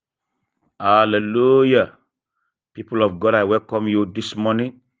Hallelujah. People of God, I welcome you this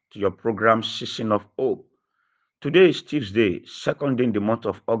morning to your program Season of Hope. Today is Tuesday, second day in the month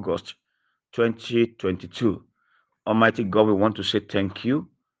of August 2022. Almighty God, we want to say thank you.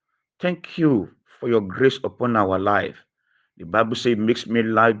 Thank you for your grace upon our life. The Bible says it makes me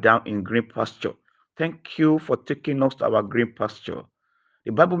lie down in green pasture. Thank you for taking us to our green pasture.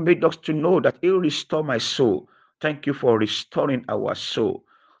 The Bible made us to know that He will restore my soul. Thank you for restoring our soul.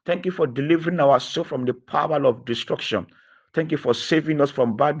 Thank you for delivering our soul from the power of destruction. Thank you for saving us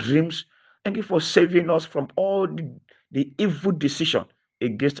from bad dreams. Thank you for saving us from all the evil decision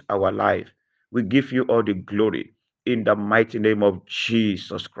against our life. We give you all the glory in the mighty name of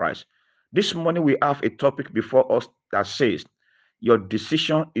Jesus Christ. This morning we have a topic before us that says, your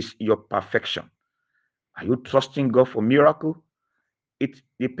decision is your perfection. Are you trusting God for miracle? It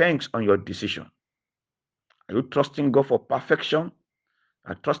depends on your decision. Are you trusting God for perfection?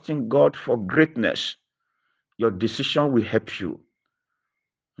 Are you trusting God for greatness? Your decision will help you.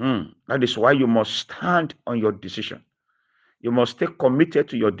 That is why you must stand on your decision. You must stay committed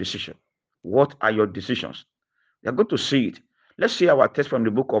to your decision. What are your decisions? We are going to see it. Let's see our text from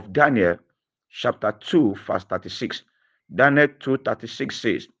the book of Daniel, chapter 2, verse 36. Daniel 2:36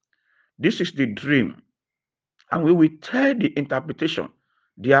 says, this is the dream, and we will tell the interpretation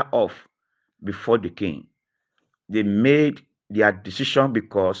thereof before the king. They made their decision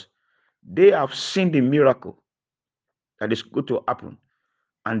because they have seen the miracle that is going to happen,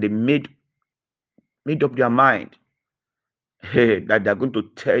 and they made up their mind that they're going to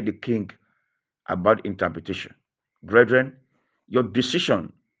tell the king about interpretation. Brethren, your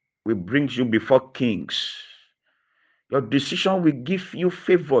decision will bring you before kings. Your decision will give you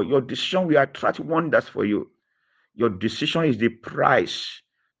favor. Your decision will attract wonders for you. Your decision is the price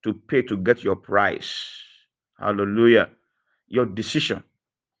to pay to get your prize. Hallelujah. Your decision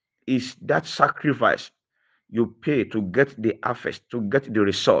is that sacrifice you pay to get the harvest, to get the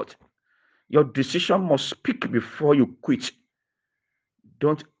result. Your decision must speak before you quit.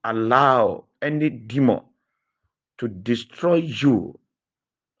 Don't allow any demon to destroy you.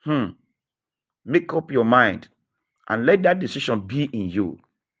 Make up your mind and let that decision be in you,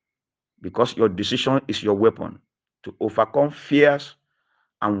 because your decision is your weapon to overcome fears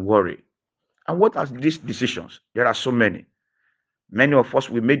and worry. And what are these decisions? There are so many. Many of us,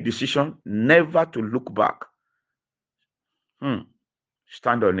 we make decision never to look back.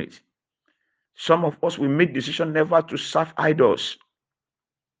 Stand on it. Some of us, we make decision never to serve idols,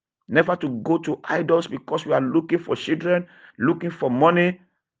 never to go to idols because we are looking for children, looking for money.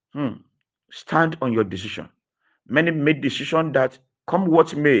 Stand on your decision. Many made decision that come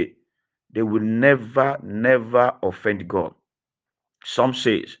what may, they will never offend God. Some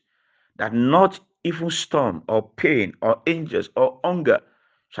says that not even storm or pain or angels or hunger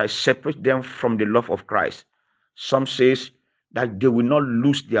shall separate them from the love of Christ. Some says that they will not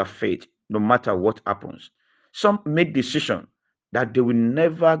lose their faith no matter what happens. Some made decision that they will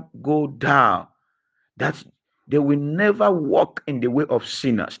never go down, that they will never walk in the way of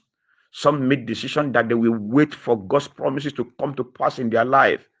sinners. Some made decision that they will wait for God's promises to come to pass in their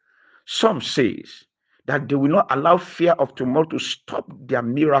life. Some says that they will not allow fear of tomorrow to stop their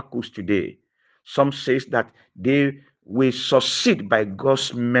miracles today. Some says that they will succeed by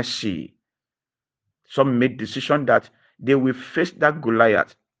God's mercy. Some made decision that they will face that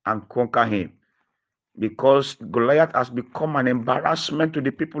Goliath and conquer him, because Goliath has become an embarrassment to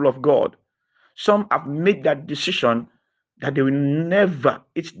the people of God. Some have made that decision that they will never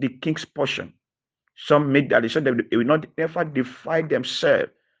eat the king's portion. Some made that decision that they will not ever defy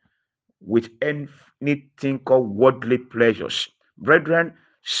themselves with anything called worldly pleasures. Brethren,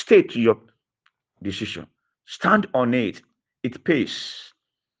 stay to your decision. Stand on it. It pays.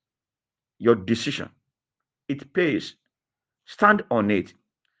 Your decision. It pays. Stand on it.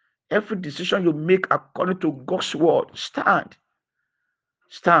 Every decision you make according to God's word, stand.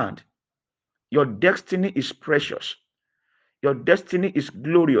 Stand. Your destiny is precious. Your destiny is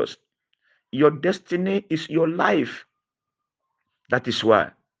glorious. Your destiny is your life. That is why,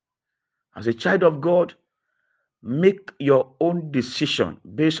 as a child of God, make your own decision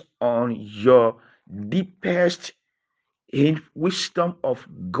based on your deepest in wisdom of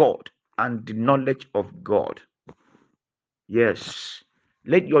God and the knowledge of God. Yes,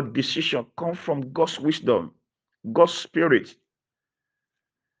 let your decision come from God's wisdom, God's spirit.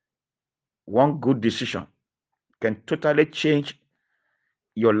 One good decision can totally change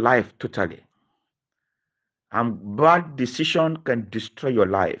your life totally, and bad decision can destroy your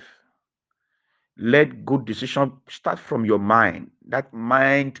life. Let good decision start from your mind, that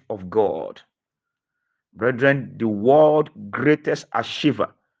mind of God. Brethren, the world's greatest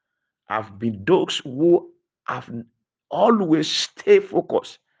achiever have been those who have always stay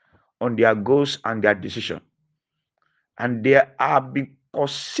focused on their goals and their decision, and they have been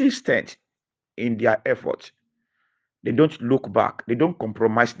consistent in their efforts. They don't look back. They don't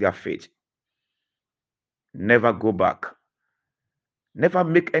compromise their faith. Never go back. Never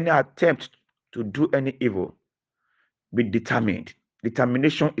make any attempt to do any evil. Be determined.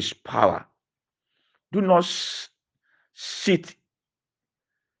 Determination is power. Do not sit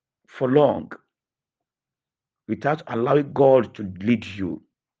for long without allowing God to lead you.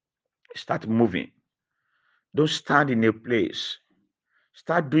 Start moving. Don't stand in a place.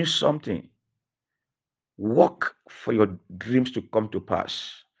 Start doing something. Work for your dreams to come to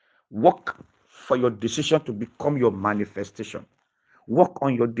pass. Work for your decision to become your manifestation. Work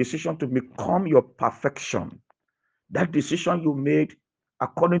on your decision to become your perfection. That decision you made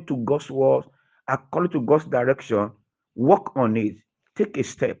according to God's word, according to God's direction, work on it. Take a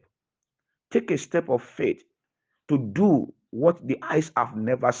step. Take a step of faith to do what the eyes have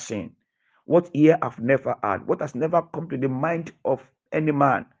never seen, what ear have never heard, what has never come to the mind of any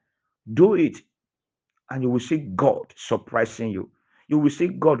man. Do it, and you will see God surprising you. You will see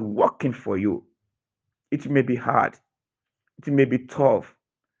God working for you. It may be hard, it may be tough.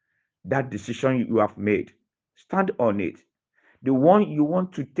 That decision you have made, stand on it. The one you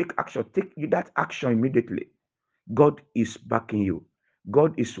want to take action, take that action immediately. God is backing you.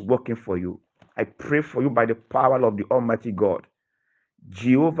 God is working for you. I pray for you by the power of the Almighty God.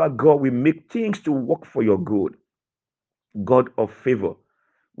 Jehovah God will make things to work for your good. God of favor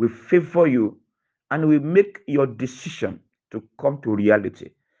will favor you and will make your decision to come to reality.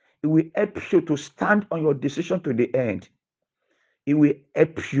 It will help you to stand on your decision to the end. It will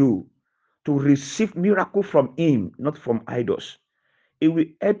help you to receive miracle from Him, not from idols. It will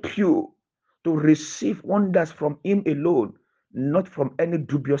help you to receive wonders from Him alone, not from any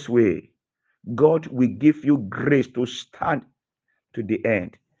dubious way. God will give you grace to stand to the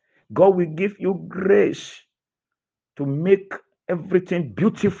end. God will give you grace to make everything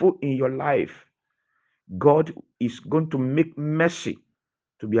beautiful in your life. God is going to make mercy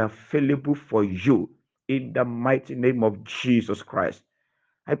to be available for you in the mighty name of Jesus Christ.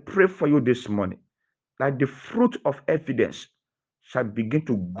 I pray for you this morning that the fruit of evidence shall begin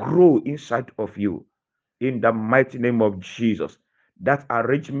to grow inside of you in the mighty name of Jesus. That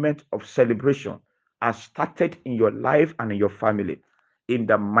arrangement of celebration has started in your life and in your family in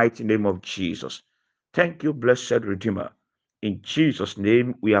the mighty name of Jesus. Thank you, blessed Redeemer. In Jesus'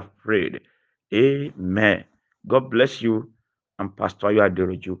 name we have prayed. Amen. God bless you and Pastor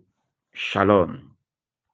Aderoju. Shalom.